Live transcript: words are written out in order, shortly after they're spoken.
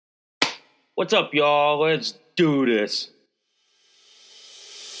What's up, y'all? Let's do this.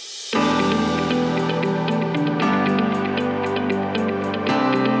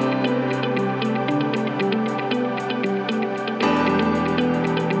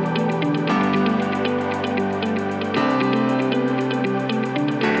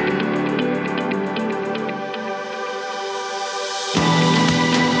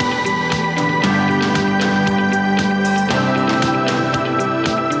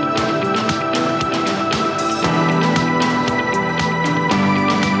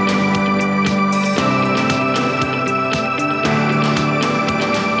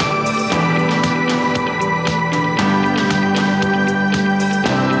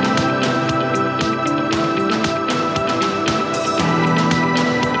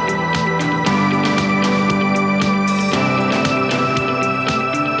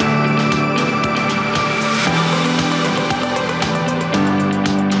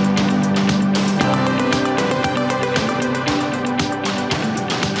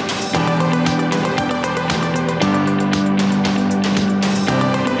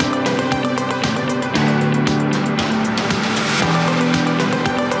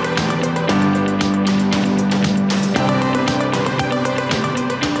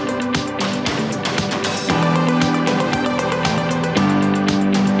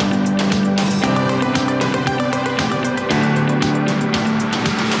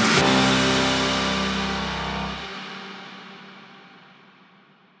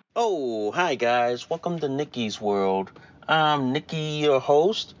 Oh, hi guys. Welcome to Nikki's World. I'm Nikki, your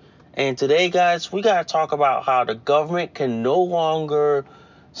host. And today, guys, we got to talk about how the government can no longer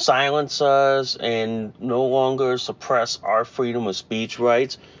silence us and no longer suppress our freedom of speech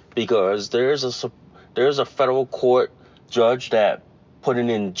rights because there's a federal court judge that put an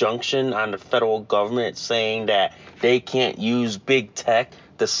injunction on the federal government saying that they can't use big tech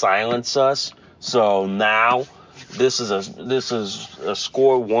to silence us. So now this is a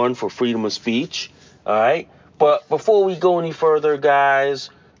score one for freedom of speech. All right. But before we go any further,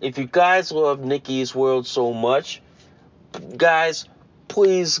 guys, if you guys love Nikki's World so much, guys,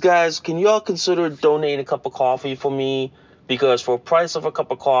 please, guys, can you all consider donating a cup of coffee for me? Because for the price of a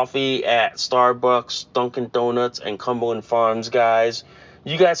cup of coffee at Starbucks, Dunkin' Donuts, and Cumberland Farms, guys,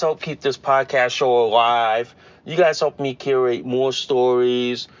 you guys help keep this podcast show alive. You guys help me curate more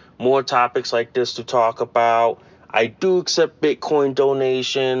stories, more topics like this to talk about. I do accept Bitcoin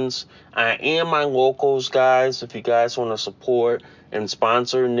donations. I am on locals, guys, if you guys want to support and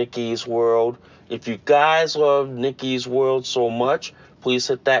sponsor Nikki's World. If you guys love Nikki's World so much, please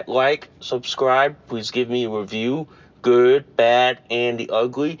hit that like, subscribe. Please give me a review, good, bad, and the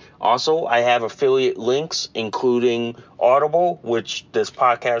ugly. Also, I have affiliate links, including Audible, which this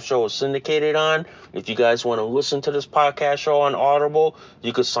podcast show is syndicated on. If you guys want to listen to this podcast show on Audible,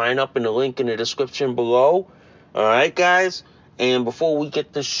 you can sign up in the link in the description below. All right, guys. And before we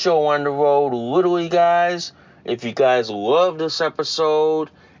get this show on the road, literally, guys, if you guys love this episode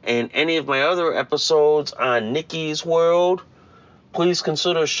and any of my other episodes on Nikki's World, please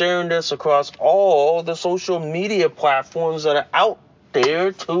consider sharing this across all the social media platforms that are out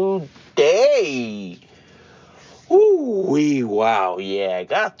there today. Ooh, wow, yeah, I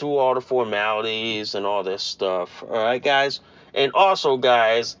got through all the formalities and all this stuff. All right, guys. And also,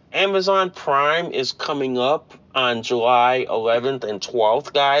 guys, Amazon Prime is coming up on July 11th and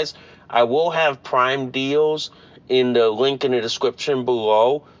 12th, guys. I will have Prime deals in the link in the description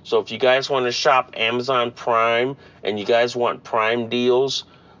below. So if you guys want to shop Amazon Prime and you guys want Prime deals,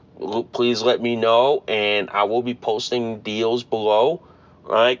 please let me know, and I will be posting deals below.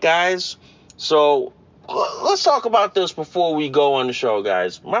 All right, guys? So let's talk about this before we go on the show,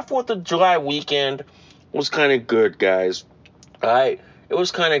 guys. My 4th of July weekend was kind of good, guys. All right? It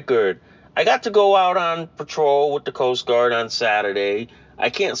was kind of good. I got to go out on patrol with the Coast Guard on Saturday.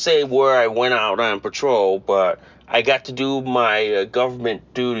 I can't say where I went out on patrol, but I got to do my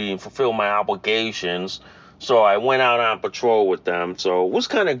government duty and fulfill my obligations. So I went out on patrol with them. So it was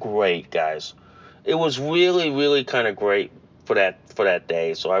kind of great, guys. It was really, really kind of great for that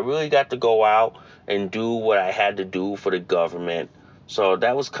day. So I really got to go out and do what I had to do for the government. So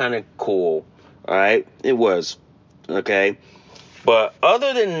that was kind of cool. All right? It was. Okay? But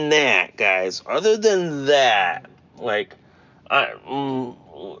other than that, guys, like,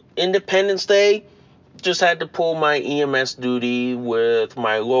 Independence Day, just had to pull my EMS duty with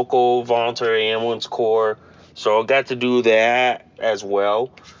my local voluntary ambulance corps. So I got to do that as well.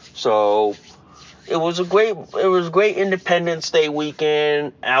 So it was a great Independence Day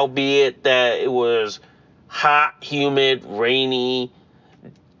weekend, albeit that it was hot, humid, rainy.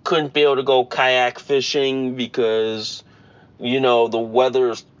 Couldn't be able to go kayak fishing because the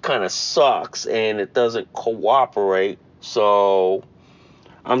weather kind of sucks and it doesn't cooperate. So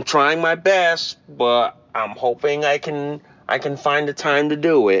I'm trying my best, but I'm hoping I can find the time to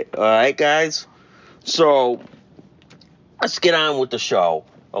do it. All right, guys? So let's get on with the show,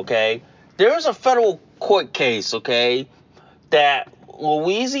 okay? There is a federal court case, okay, that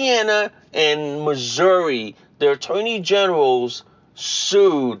Louisiana and Missouri, their attorney generals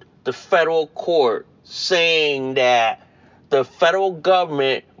sued the federal court saying that the federal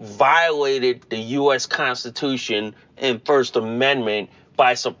government violated the U.S. Constitution and First Amendment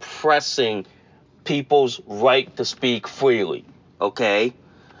by suppressing people's right to speak freely, okay?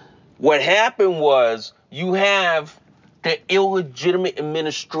 What happened was you have the illegitimate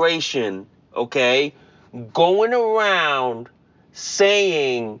administration, okay, going around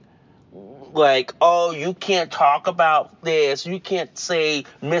saying, like, oh, you can't talk about this, you can't say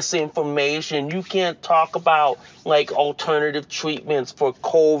misinformation, you can't talk about, like, alternative treatments for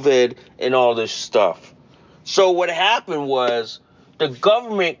COVID and all this stuff. So what happened was the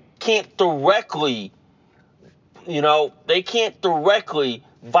government can't directly, they can't directly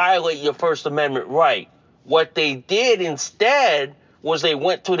violate your First Amendment right. What they did instead was they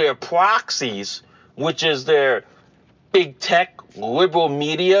went to their proxies, which is their big tech, liberal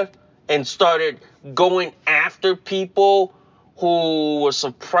media, and started going after people who were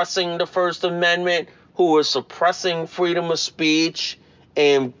suppressing the First Amendment, who were suppressing freedom of speech.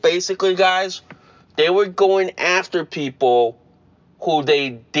 And basically, guys, they were going after people who they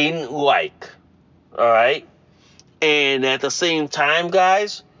didn't like. All right? And at the same time,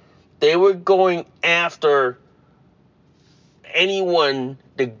 guys, they were going after anyone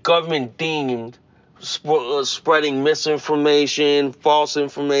the government deemed spreading misinformation, false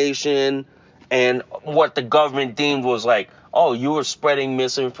information, and what the government deemed was like, oh, you were spreading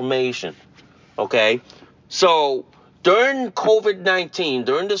misinformation, okay? So during COVID-19,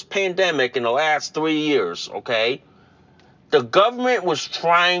 during this pandemic in the last 3 years, okay, the government was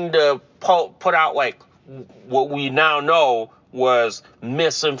trying to put out, like, what we now know was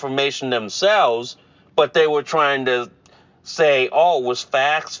misinformation themselves, but they were trying to say, oh, it was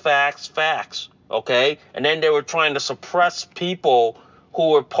facts, facts, facts, okay? And then they were trying to suppress people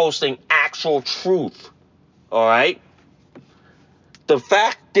who were posting actual truth, all right? The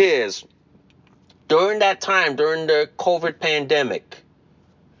fact is, during that time, during the COVID pandemic,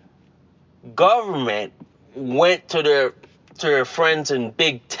 government went to their friends in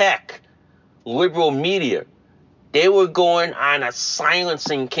big tech, liberal media. They were going on a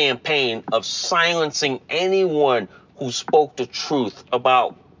silencing campaign of silencing anyone who spoke the truth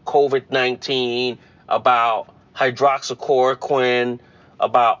about COVID-19, about hydroxychloroquine,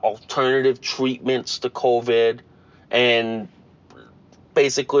 about alternative treatments to COVID, and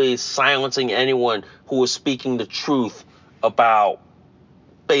basically silencing anyone who was speaking the truth about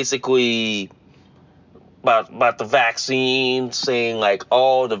basically about the vaccine, saying like,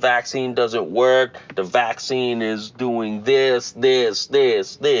 oh, the vaccine doesn't work, the vaccine is doing this.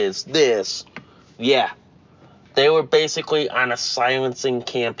 Yeah. They were basically on a silencing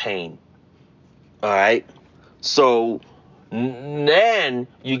campaign. All right? So then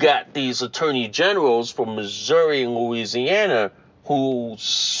you got these attorney generals from Missouri and Louisiana who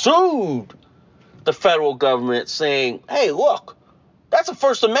sued the federal government saying, hey, look, that's a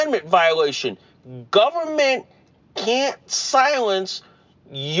First Amendment violation. Government can't silence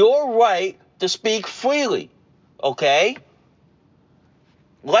your right to speak freely, okay?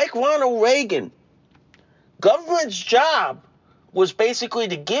 Like Ronald Reagan, government's job was basically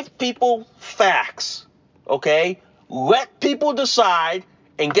to give people facts, okay? Let people decide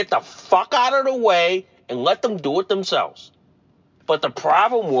and get the fuck out of the way and let them do it themselves. But the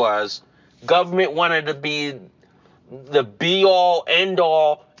problem was government wanted to be the be-all,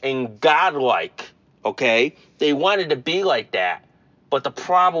 end-all, and godlike, okay? They wanted to be like that. But the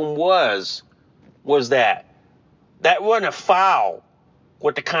problem was that run afoul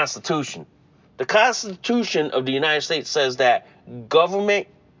with the Constitution. The Constitution of the United States says that government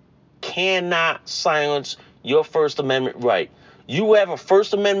cannot silence your First Amendment right. You have a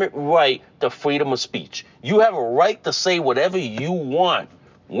First Amendment right to freedom of speech. You have a right to say whatever you want,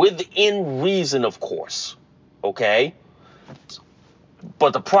 within reason, of course, okay?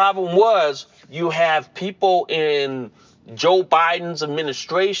 But the problem was you have people in Joe Biden's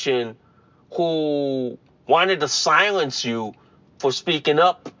administration who wanted to silence you for speaking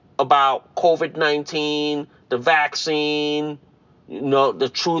up about COVID-19, the vaccine,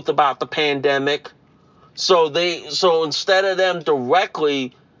 the truth about the pandemic. So instead of them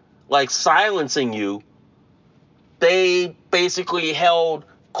directly like silencing you, they basically held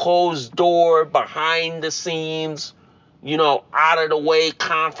closed door, behind the scenes out of the way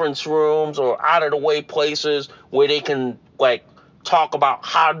conference rooms or out of the way places where they can talk about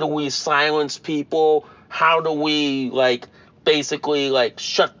how do we silence people, how do we basically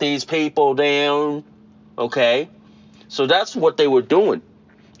shut these people down. Okay, so that's what they were doing,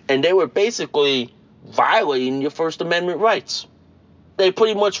 and they were basically violating your First Amendment rights. They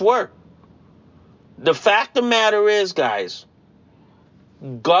pretty much were. The fact of the matter is, guys,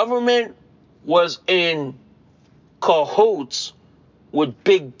 government was in cahoots with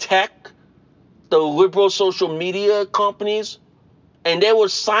big tech, the liberal social media companies, and they were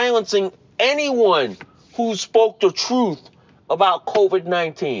silencing anyone who spoke the truth about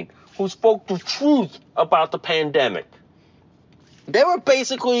COVID-19, who spoke the truth about the pandemic. They were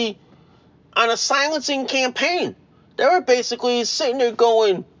basically on a silencing campaign. They were basically sitting there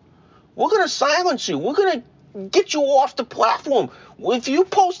going, we're going to silence you. We're going to get you off the platform. If you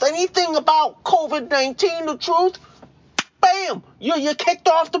post anything about COVID-19, the truth, bam, you're kicked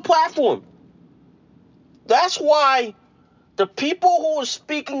off the platform. That's why the people who are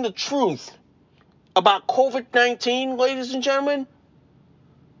speaking the truth about COVID-19, ladies and gentlemen,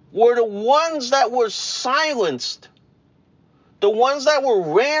 were the ones that were silenced, the ones that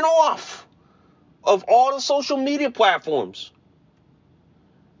were ran off of all the social media platforms.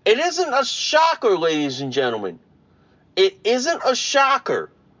 It isn't a shocker, ladies and gentlemen. It isn't a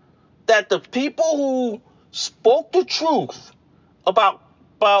shocker that the people who spoke the truth about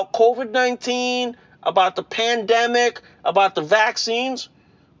COVID-19, about the pandemic, about the vaccines,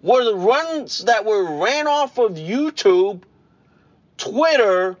 were the ones that were ran off of YouTube,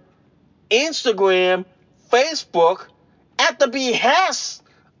 Twitter, Instagram, Facebook, at the behest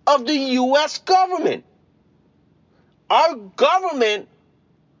of the U.S. government. Our government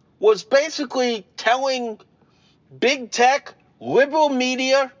was basically telling big tech, liberal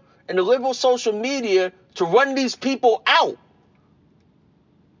media, and the liberal social media to run these people out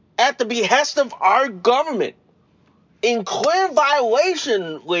at the behest of our government, in clear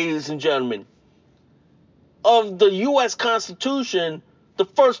violation, ladies and gentlemen, of the U.S. Constitution, the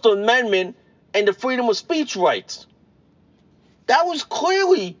First Amendment, and the freedom of speech rights. That was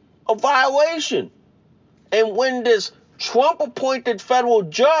clearly a violation. And when this Trump-appointed federal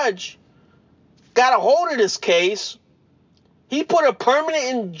judge got a hold of this case, he put a permanent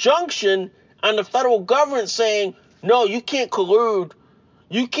injunction on the federal government saying, no, you can't collude.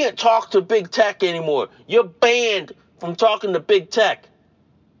 You can't talk to big tech anymore. You're banned from talking to big tech.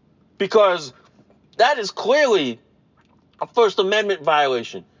 Because that is clearly a First Amendment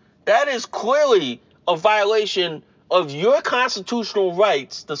violation. That is clearly a violation of your constitutional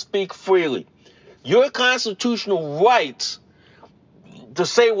rights to speak freely. Your constitutional rights to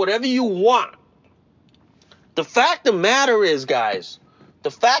say whatever you want. The fact of the matter is, guys, the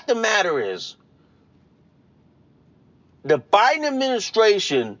Biden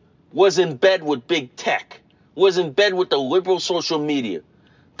administration was in bed with big tech, was in bed with the liberal social media.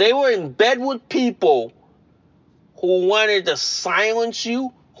 They were in bed with people who wanted to silence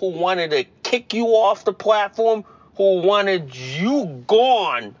you, who wanted to kick you off the platform, who wanted you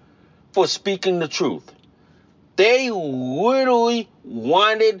gone for speaking the truth. They literally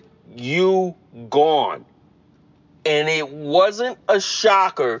wanted you gone. And it wasn't a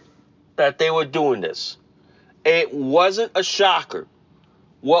shocker that they were doing this. It wasn't a shocker.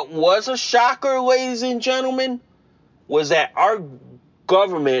 What was a shocker, ladies and gentlemen, was that our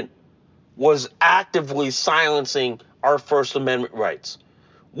government was actively silencing our First Amendment rights.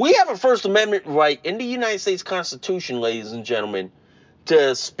 We have a First Amendment right in the United States Constitution, ladies and gentlemen,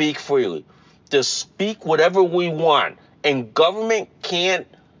 to speak freely, to speak whatever we want, and government can't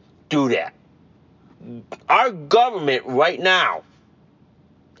do that. Our government right now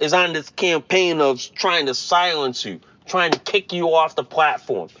is on this campaign of trying to silence you, trying to kick you off the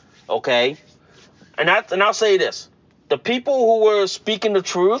platform, okay? And I'll say this. The people who were speaking the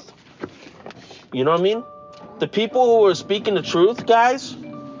truth, you know what I mean? The people who were speaking the truth, guys,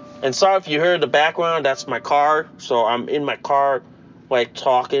 and sorry if you heard the background, that's my car. So I'm in my car,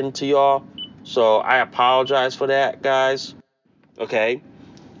 talking to y'all. So I apologize for that, guys. Okay?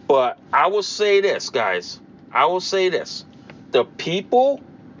 But I will say this, guys. The people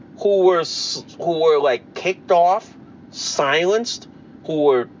who were kicked off, silenced,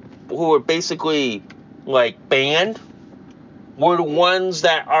 who were basically banned, were the ones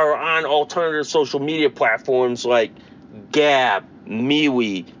that are on alternative social media platforms like Gab,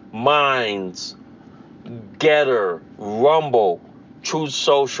 MeWe, Minds, Getter, Rumble, Truth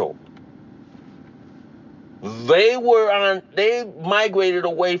Social. They migrated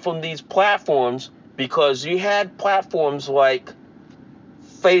away from these platforms because you had platforms like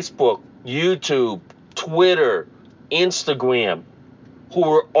Facebook, YouTube, Twitter, Instagram, who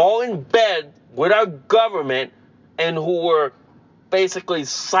were all in bed with our government and who were basically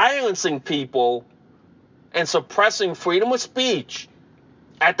silencing people and suppressing freedom of speech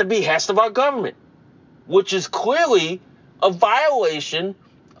at the behest of our government, which is clearly a violation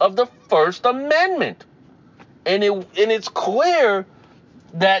of the First Amendment. And it's clear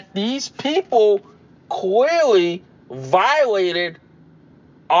that these people clearly violated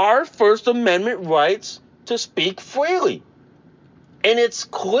our First Amendment rights to speak freely. And it's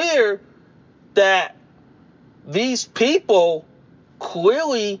clear that these people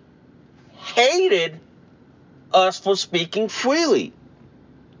clearly hated us for speaking freely.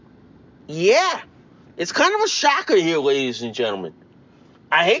 Yeah, it's kind of a shocker here, ladies and gentlemen.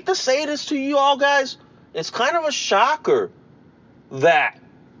 I hate to say this to you all, guys. It's kind of a shocker that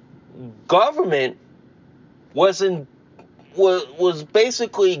government was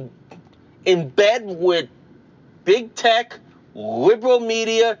basically in bed with big tech, liberal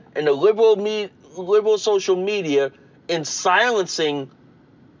media, and the liberal social media in silencing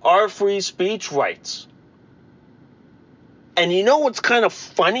our free speech rights. And you know what's kind of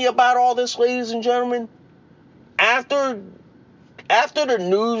funny about all this, ladies and gentlemen? After the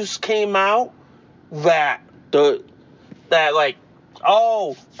news came out that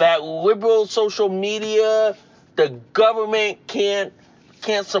liberal social media, the government can't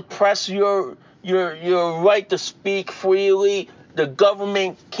suppress your right to speak freely, the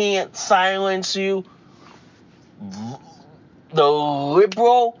government can't silence you, the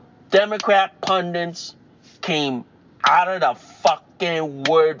liberal Democrat pundits came out of the fucking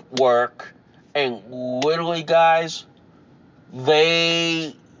woodwork, and literally, guys,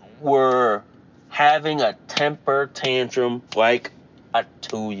 they were having a temper tantrum like a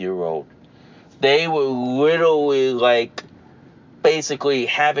 2-year-old. They were literally basically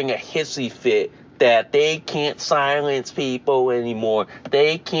having a hissy fit that they can't silence people anymore.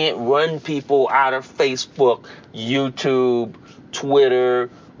 They can't run people out of Facebook, YouTube,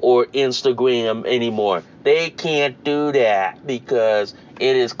 Twitter, or Instagram anymore. They can't do that because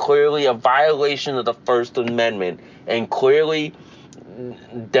it is clearly a violation of the First Amendment. And clearly,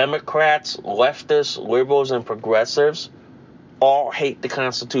 Democrats, leftists, liberals, and progressives all hate the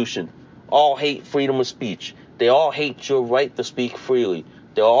Constitution, all hate freedom of speech. They all hate your right to speak freely.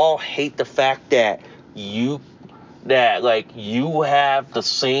 They all hate the fact that you have the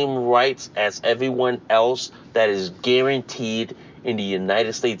same rights as everyone else that is guaranteed in the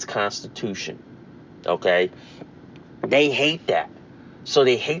United States Constitution. Okay? They hate that. So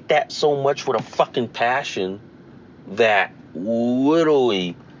they hate that so much with a fucking passion that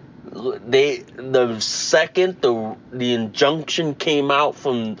literally the second the injunction came out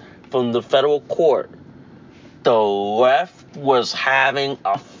from the federal court, the left was having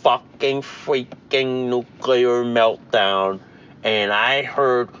a fucking freaking nuclear meltdown, and I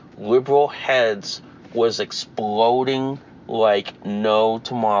heard liberal heads was exploding like no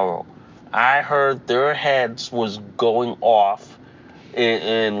tomorrow. I heard their heads was going off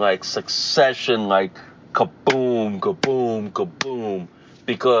in succession, like kaboom, kaboom, kaboom,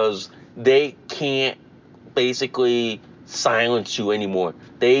 because they can't basically silence you anymore.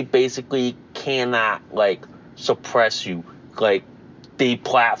 They basically cannot suppress you,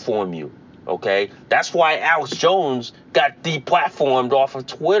 deplatform you. Okay, that's why Alex Jones got deplatformed off of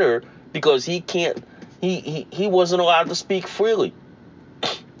Twitter, because he wasn't allowed to speak freely.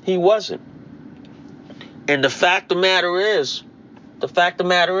 He wasn't. And the fact of the matter is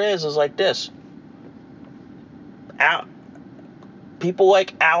like this. People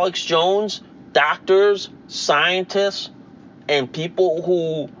like Alex Jones, doctors, scientists, and people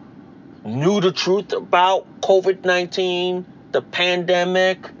who knew the truth about COVID-19, the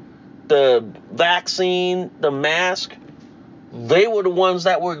pandemic, the vaccine, the mask, they were the ones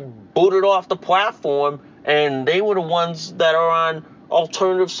that were booted off the platform, and they were the ones that are on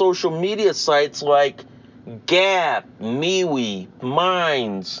alternative social media sites like Gab, MeWe,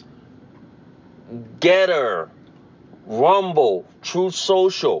 Minds, Getter, Rumble, Truth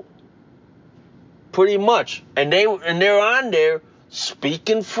Social, pretty much. And they're on there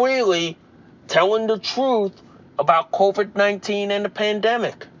speaking freely, telling the truth about COVID-19 and the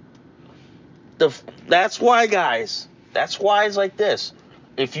pandemic. That's why, guys. That's why it's like this.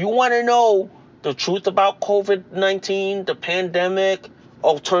 If you want to know the truth about COVID-19, the pandemic,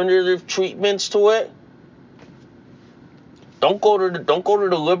 alternative treatments to it, don't go to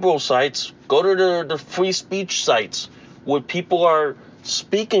the liberal sites. Go to the free speech sites where people are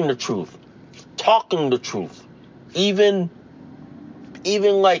speaking the truth, talking the truth, even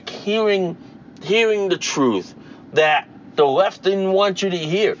hearing the truth that the left didn't want you to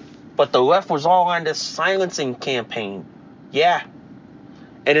hear. But the left was all on this silencing campaign. Yeah.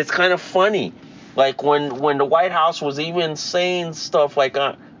 And it's kind of funny. Like when the White House was even saying stuff like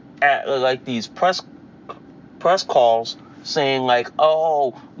at like these press calls saying like,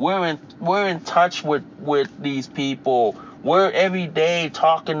 "Oh, we're in touch with these people. We're every day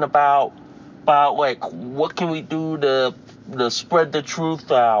talking about like what can we do to spread the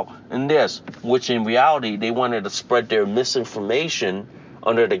truth out and this," which in reality they wanted to spread their misinformation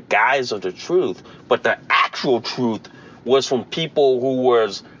under the guise of the truth, but the actual truth was from people who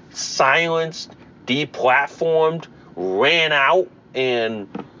was silenced, deplatformed, ran out, and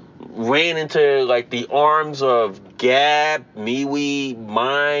ran into like the arms of Gab, MeWe,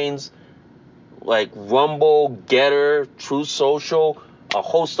 Minds, like Rumble, Getter, Truth Social, a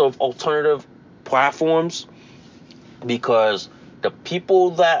host of alternative platforms, because the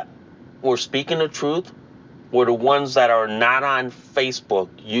people that were speaking the truth were the ones that are not on Facebook,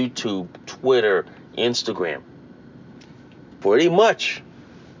 YouTube, Twitter, Instagram. Pretty much.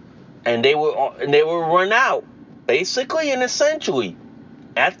 And they were run out, basically and essentially,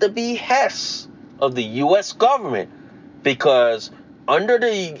 at the behest of the U.S. government, because under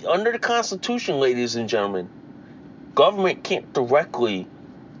the Constitution, ladies and gentlemen, government can't directly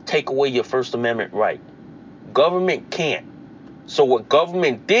take away your First Amendment right. Government can't. So what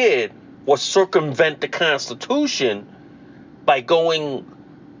government did was circumvent the Constitution by going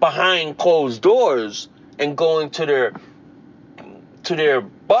behind closed doors and going to their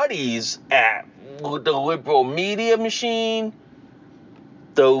buddies at the liberal media machine,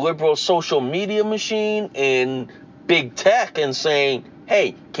 the liberal social media machine, and big tech, and saying,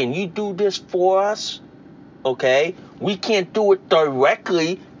 "Hey, can you do this for us? Okay, we can't do it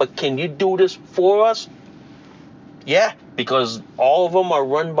directly, but can you do this for us?" Yeah, because all of them are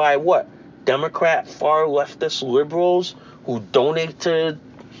run by what? Democrat, far leftist liberals who donate to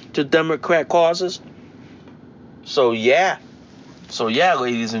Democrat causes. So yeah,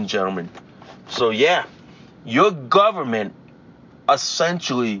 ladies and gentlemen. So yeah, your government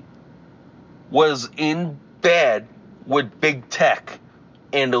essentially was in bed with big tech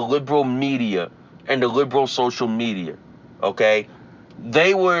and the liberal media and the liberal social media. Okay,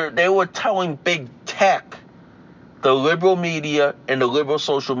 they were telling big tech, the liberal media and the liberal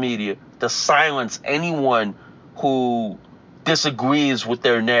social media, to silence anyone who disagrees with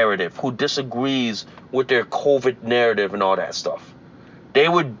their narrative, who disagrees with their COVID narrative and all that stuff. They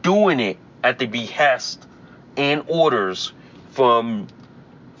were doing it at the behest and orders from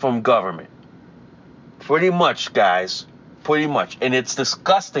government. Pretty much, guys. Pretty much. And it's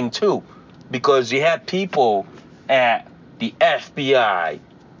disgusting, too, because you had people at the FBI,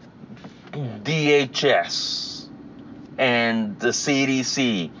 DHS, and the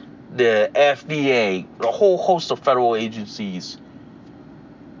CDC, the FDA, a whole host of federal agencies,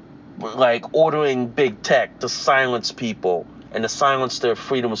 like ordering big tech to silence people and to silence their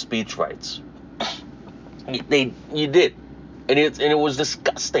freedom of speech rights. You did. And it was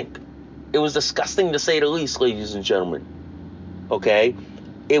disgusting. It was disgusting to say the least, ladies and gentlemen. Okay?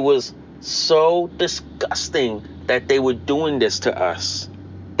 It was so disgusting that they were doing this to us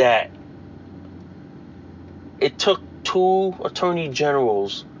that it took two attorney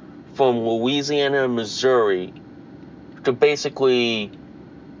generals from Louisiana and Missouri to basically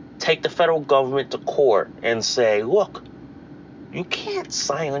take the federal government to court and say, look, you can't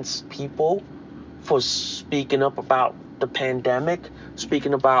silence people for speaking up about the pandemic,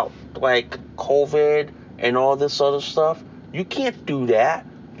 speaking about like COVID and all this other stuff. You can't do that.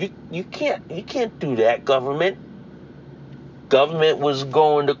 You can't do that, government. Government was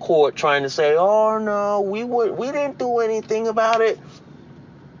going to court trying to say, oh no, we didn't do anything about it.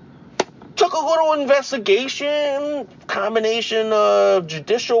 Took a little investigation, combination of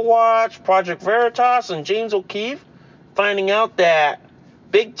Judicial Watch, Project Veritas, and James O'Keefe, finding out that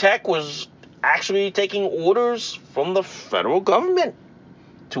big tech was actually taking orders from the federal government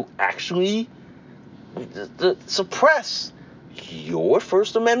to actually suppress your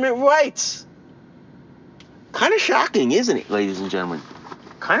First Amendment rights. Kind of shocking, isn't it, ladies and gentlemen?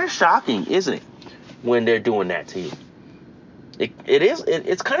 Kind of shocking, isn't it, when they're doing that to you?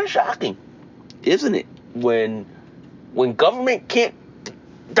 It's kind of shocking, isn't it, when government can't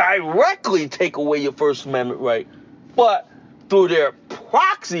directly take away your First Amendment right, but through their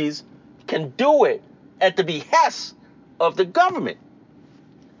proxies can do it at the behest of the government.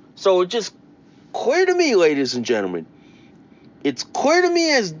 So it's just clear to me, ladies and gentlemen, it's clear to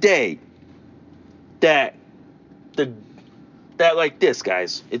me as day that like this,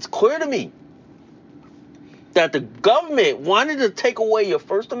 guys, it's clear to me that the government wanted to take away your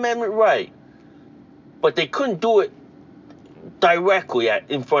First Amendment right, but they couldn't do it directly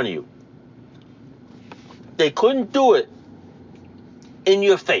in front of you. They couldn't do it in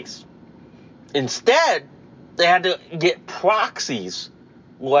your face. Instead, they had to get proxies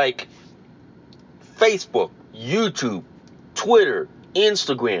like Facebook, YouTube, Twitter,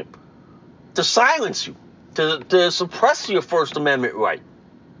 Instagram to silence you, to suppress your First Amendment right.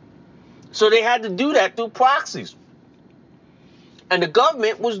 So they had to do that through proxies. And the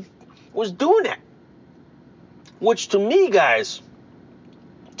government was doing that. Which to me, guys,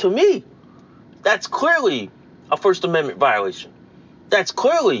 that's clearly a First Amendment violation. That's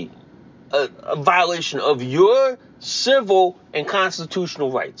clearly a violation of your civil and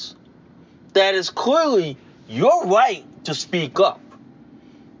constitutional rights. That is clearly your right to speak up.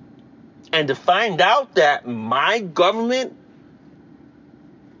 And to find out that my government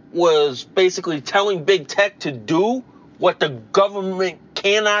was basically telling big tech to do what the government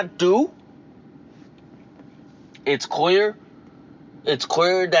cannot do, it's clear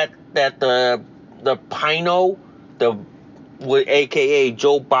that the Pino, aka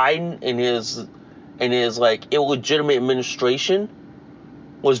Joe Biden and his like illegitimate administration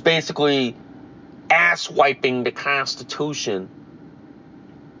was basically ass wiping the Constitution.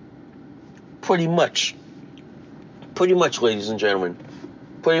 Pretty much, ladies and gentlemen.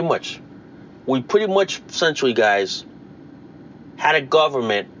 Pretty much. We pretty much, essentially, guys, had a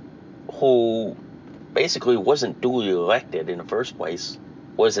government who basically wasn't duly elected in the first place,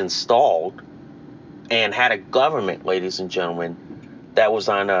 was installed, and had a government, ladies and gentlemen, that was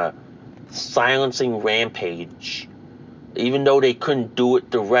on a silencing rampage. Even though they couldn't do it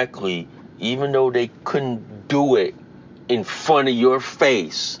directly, even though they couldn't do it in front of your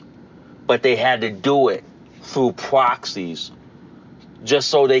face, but they had to do it through proxies, just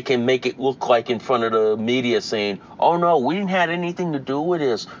so they can make it look like in front of the media saying, oh no, we didn't have anything to do with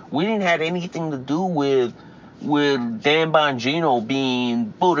this. We didn't have anything to do with Dan Bongino being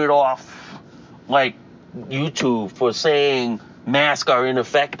booted off like YouTube for saying masks are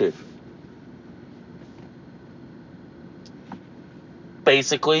ineffective.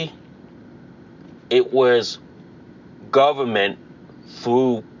 Basically, it was government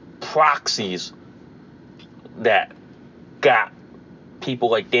through proxies that got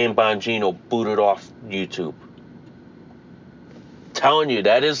people like Dan Bongino booted off YouTube. Telling you,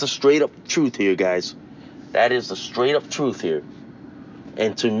 that is the straight up truth here, guys. That is the straight up truth here.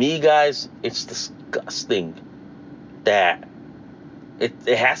 And to me, guys, it's disgusting that it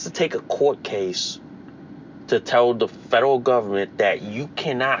has to take a court case to tell the federal government that you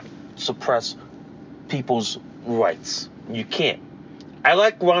cannot suppress people's rights. You can't. I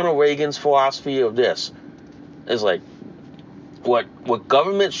like Ronald Reagan's philosophy of this. It's like, what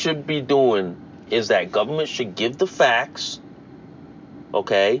government should be doing is that government should give the facts,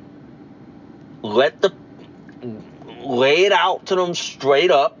 okay? Lay it out to them straight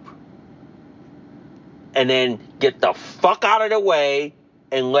up, and then get the fuck out of the way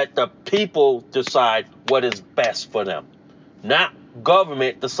and let the people decide what is best for them. Not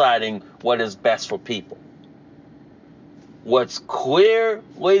government deciding what is best for people. What's clear,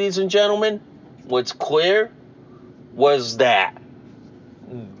 ladies and gentlemen, what's clear was that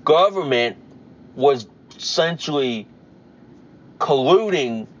government was essentially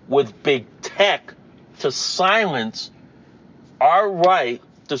colluding with big tech to silence our right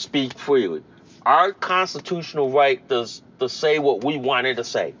to speak freely, our constitutional right to say what we wanted to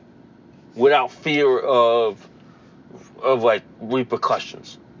say without fear of like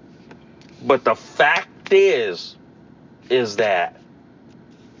repercussions. But the fact is that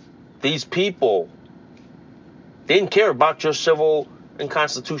these people didn't care about your civil and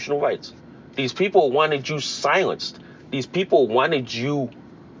constitutional rights. These people wanted you silenced. These people wanted you,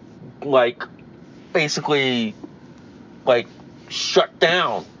 like, basically, like, shut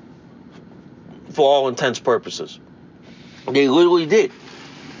down for all intents and purposes. They literally did.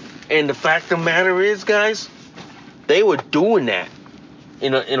 And the fact of the matter is, guys, they were doing that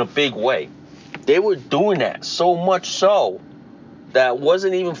in a big way. They were doing that so much so that it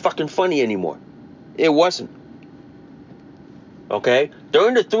wasn't even fucking funny anymore. It wasn't. Okay?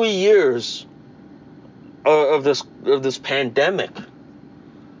 During the 3 years of this pandemic,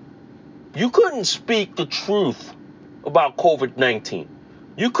 you couldn't speak the truth about COVID-19.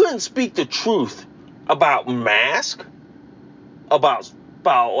 You couldn't speak the truth about masks, about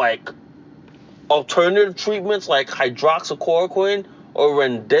like alternative treatments like hydroxychloroquine or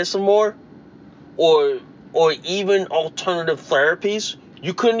remdesivir, or even alternative therapies.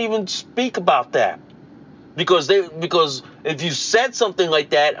 You couldn't even speak about that. Because if you said something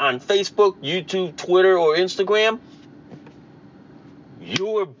like that on Facebook, YouTube, Twitter, or Instagram, you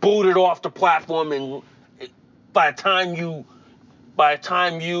were booted off the platform, and by the time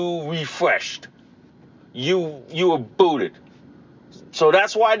you refreshed, you were booted. So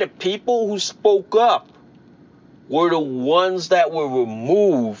that's why the people who spoke up were the ones that were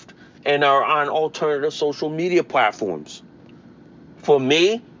removed and are on alternative social media platforms. For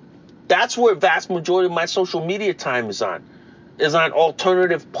me, that's where vast majority of my social media time is on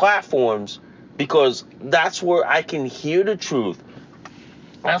alternative platforms, because that's where I can hear the truth.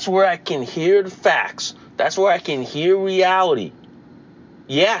 That's where I can hear the facts. That's where I can hear reality.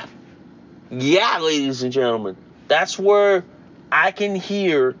 Yeah, ladies and gentlemen, that's where I can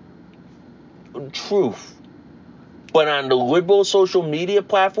hear truth. But on the liberal social media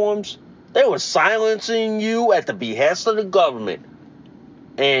platforms, they were silencing you at the behest of the government.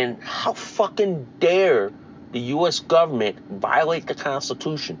 And how fucking dare the U.S. government violate the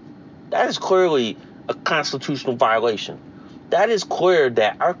Constitution? That is clearly a constitutional violation. That is clear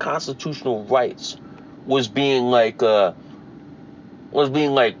that our constitutional rights was being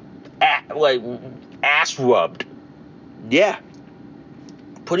ass rubbed. Yeah,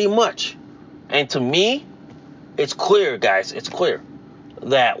 pretty much. And to me, it's clear, guys. It's clear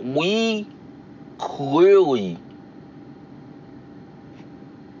that we clearly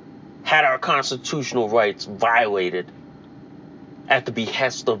had our constitutional rights violated at the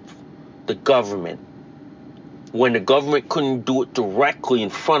behest of the government, when the government couldn't do it directly in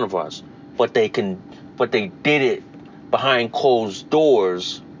front of us, but they did it behind closed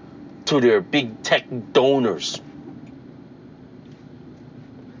doors to their big tech donors.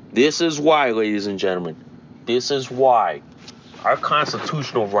 This is why, ladies and gentlemen, this is why our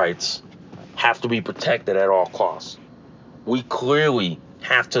constitutional rights have to be protected at all costs. We clearly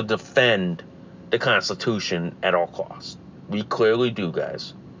have to defend the Constitution at all costs. We clearly do,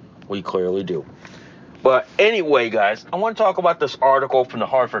 guys. We clearly do. But anyway, guys, I want to talk about this article from the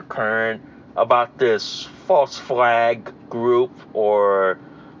Hartford Courant about this false flag group, or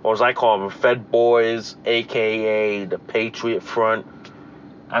as I call them, Fed Boys, a.k.a. the Patriot Front.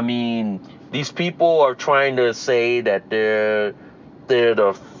 I mean, these people are trying to say that they're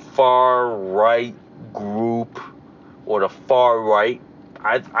the far-right group, or the far right.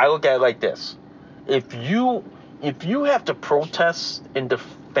 I look at it like this: if you have to protest and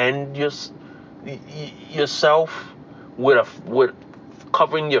defend yourself with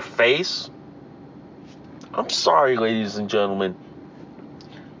covering your face, I'm sorry, ladies and gentlemen,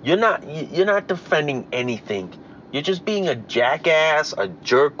 you're not defending anything. You're just being a jackass, a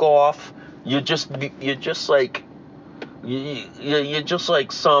jerk off. You're just like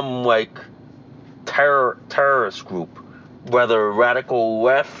some like terrorist group, whether radical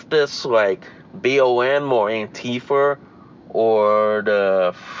leftists like BLM or Antifa, or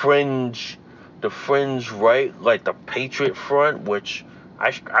the fringe right like the Patriot Front, which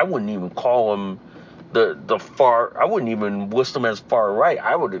I wouldn't even call them the far. I wouldn't even list them as far right.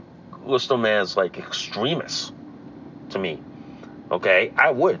 I would list them as like extremists to me. Okay, I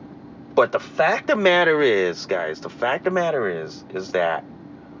would. But the fact of the matter is, guys, is that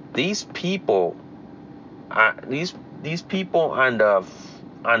these people on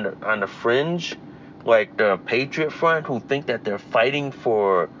the fringe, like the Patriot Front, who think that they're fighting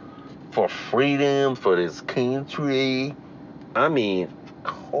for freedom, for this country. I mean,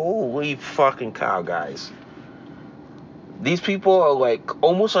 holy fucking cow, guys. These people are like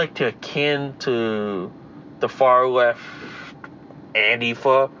almost like they're akin to the far left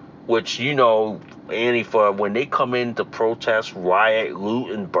Antifa, which, you know, Antifa, when they come in to protest, riot,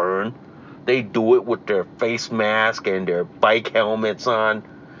 loot, and burn, they do it with their face mask and their bike helmets on.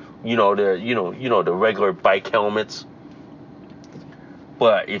 The regular bike helmets.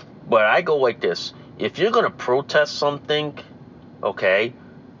 But I go like this: if you're gonna protest something, okay,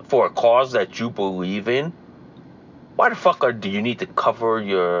 for a cause that you believe in, why the fuck do you need to cover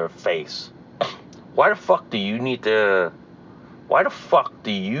your face? Why the fuck do you need to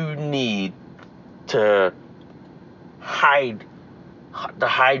hide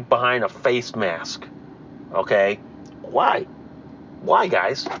behind a face mask? Okay? Why? Why,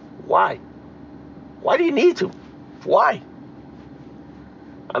 guys? Why? Why do you need to? Why?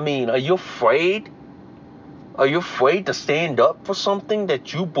 I mean, are you afraid? Are you afraid to stand up for something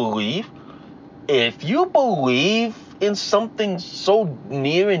that you believe? If you believe in something so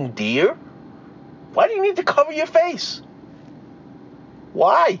near and dear, why do you need to cover your face?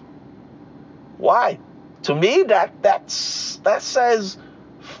 Why? Why? To me, that says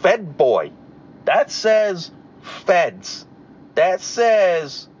Fed boy. That says feds. That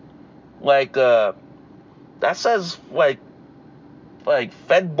says like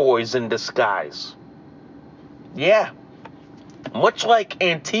Fed boys in disguise. Yeah. Much like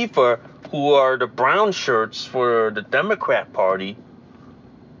Antifa, who are the brown shirts for the Democrat Party.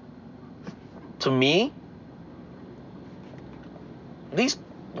 To me, these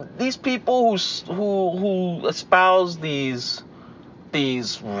these people who espouse these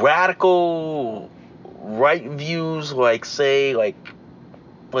radical right views, like say like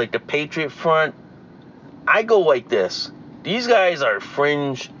the Patriot Front, I go like this. These guys are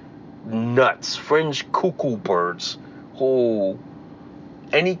fringe nuts, fringe cuckoo birds who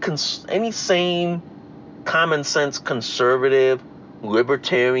any sane, common sense conservative,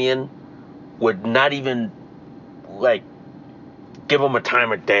 libertarian would not even like give them a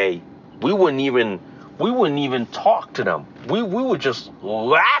time of day. We wouldn't even talk to them. We would just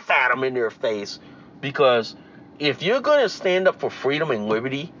laugh at them in their face, because if you're going to stand up for freedom and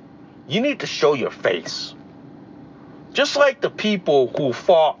liberty, you need to show your face. Just like the people who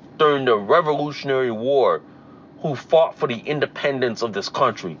fought during the Revolutionary War, who fought for the independence of this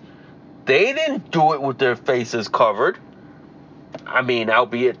country. They didn't do it with their faces covered. I mean,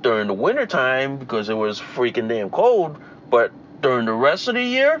 albeit during the wintertime because it was freaking damn cold, but during the rest of the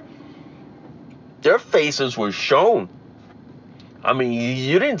year, their faces were shown. I mean,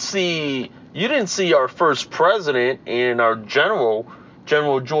 you didn't see our first president and our General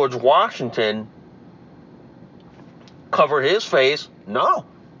George Washington, cover his face. No.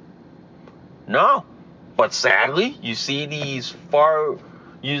 But sadly, you see these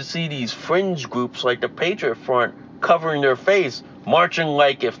fringe groups like the Patriot Front covering their face, marching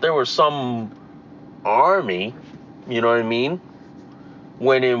like if there was some army, you know what I mean?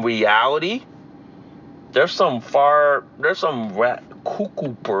 When in reality, there's some cuckoo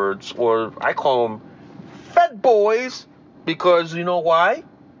birds, or I call them Fed boys, because you know why?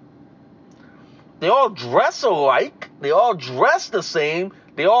 They all dress alike. They all dress the same.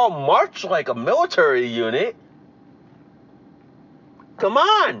 They all march like a military unit. Come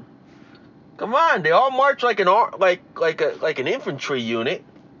on. They all march like an infantry unit.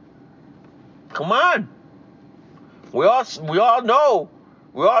 Come on. We all know.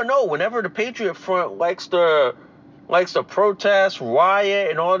 Whenever the Patriot Front likes to protest, riot,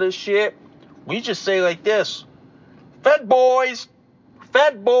 and all this shit, we just say like this: Fed boys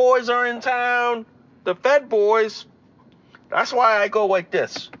are in town. The Fed boys. That's why I go like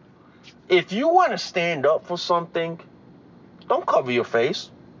this. If you want to stand up for something, don't cover your face.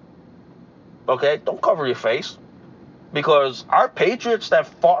 Okay? Don't cover your face. Because our patriots that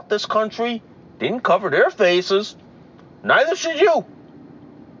fought this country didn't cover their faces. Neither should you.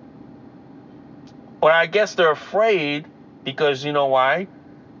 But I guess they're afraid because, you know why?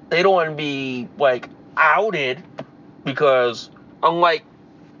 They don't want to be, like, outed, because unlike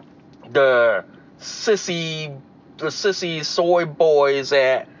the sissy soy boys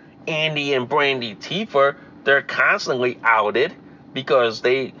at Andy and Brandy Tifa, they're constantly outed because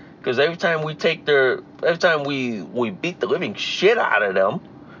every time we beat the living shit out of them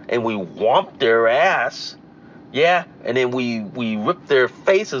and we whomp their ass, yeah, and then we rip their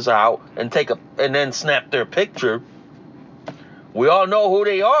faces out and then snap their picture. We all know who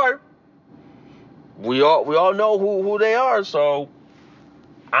they are. We all know who they are, so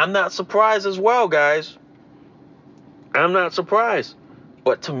I'm not surprised as well, guys. I'm not surprised.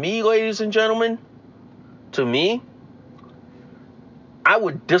 But to me, ladies and gentlemen, I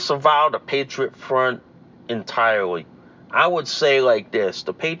would disavow the Patriot Front entirely. I would say like this: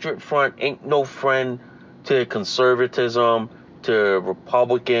 the Patriot Front ain't no friend to conservatism, to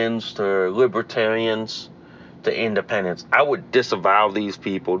Republicans, to libertarians, to independents. I would disavow these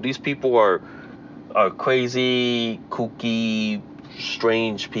people. These people are crazy, kooky,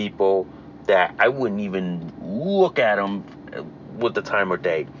 strange people that I wouldn't even look at them with the time of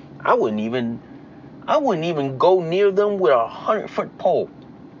day. I wouldn't even go near them with a 100-foot pole.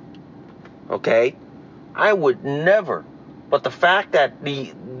 Okay? I would never. But the fact that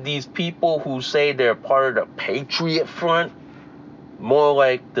these people who say they're part of the Patriot Front, more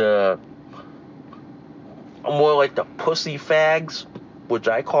like the pussy fags, which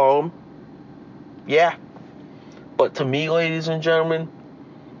I call them. Yeah. But to me, ladies and gentlemen,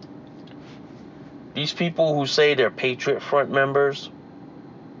 these people who say they're Patriot Front members,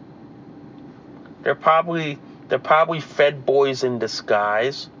 they're probably Fed boys in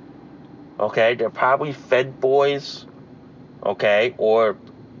disguise. Okay? They're probably Fed boys, okay, or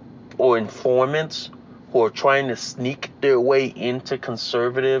informants who are trying to sneak their way into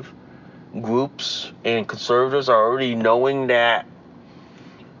conservative groups, and conservatives are already knowing that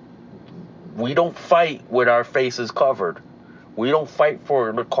we don't fight with our faces covered. We don't fight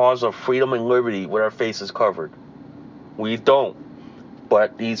for the cause of freedom and liberty with our faces covered. We don't.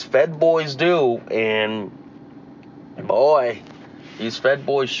 But these Fed boys do, and boy, these Fed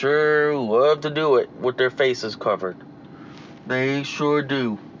boys sure love to do it with their faces covered. They sure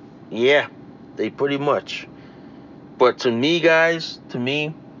do. Yeah, they pretty much But to me, guys,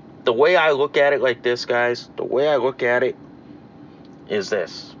 the way I look at it like this, guys, the way I look at it is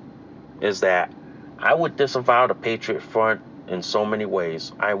that I would disavow the Patriot Front in so many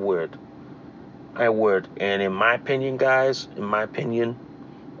ways. I would. And in my opinion, guys,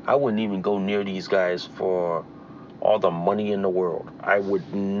 I wouldn't even go near these guys for all the money in the world. I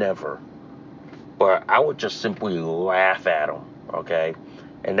would never. But I would just simply laugh at them, okay?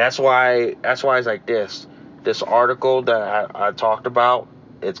 And that's why it's like this. This article that I talked about,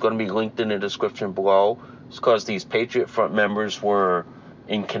 it's going to be linked in the description below. It's because these Patriot Front members were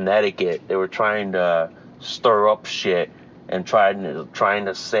in Connecticut. They were trying to stir up shit and trying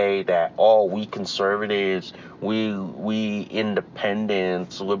to say that, oh, we conservatives, we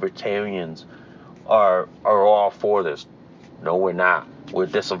independents, libertarians are all for this. No, we're not. We're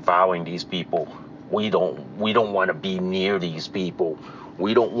disavowing these people. We don't want to be near these people.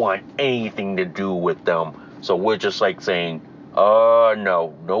 We don't want anything to do with them. So we're just like saying,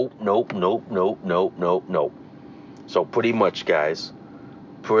 no, nope. So pretty much, guys,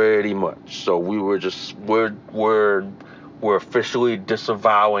 pretty much. So we're officially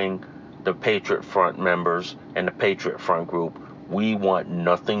disavowing the Patriot Front members and the Patriot Front group. We want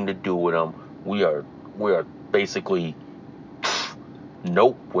nothing to do with them. We are basically,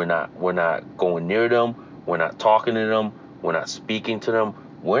 nope, we're not going near them. We're not talking to them. We're not speaking to them.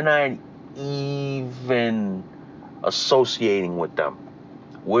 We're not even associating with them.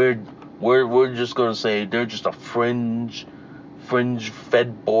 We're just gonna say they're just a fringe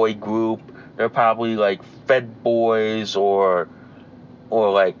Fed boy group. They're probably like Fed boys or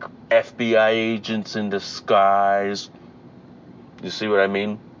like FBI agents in disguise. You see what I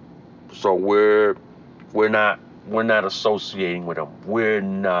mean? So we're not associating with them. We're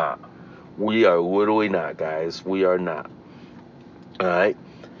not. We are literally not, guys. We are not. All right.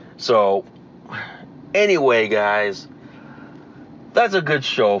 So anyway, guys, that's a good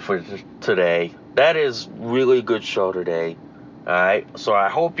show for today. That is really good show today. All right. So I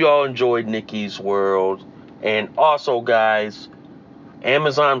hope y'all enjoyed Nikki's World. And also, guys,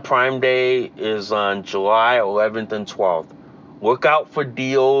 Amazon Prime Day is on July 11th and 12th. Look out for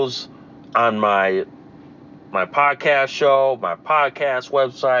deals on my podcast show, my podcast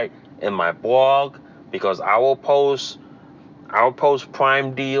website, and my blog, because I will post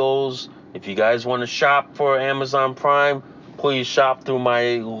Prime deals. If you guys want to shop for Amazon Prime, please shop through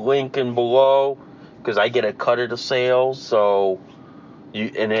my link in below, because I get a cut of the sales. So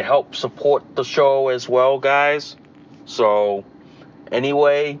and it helps support the show as well, guys. So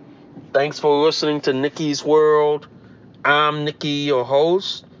anyway, thanks for listening to Nikki's World. I'm Nikki, your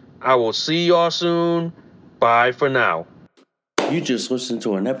host. I will see y'all soon. Bye for now. You just listened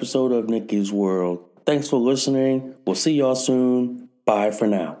to an episode of Nikki's World. Thanks for listening. We'll see y'all soon. Bye for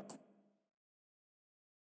now.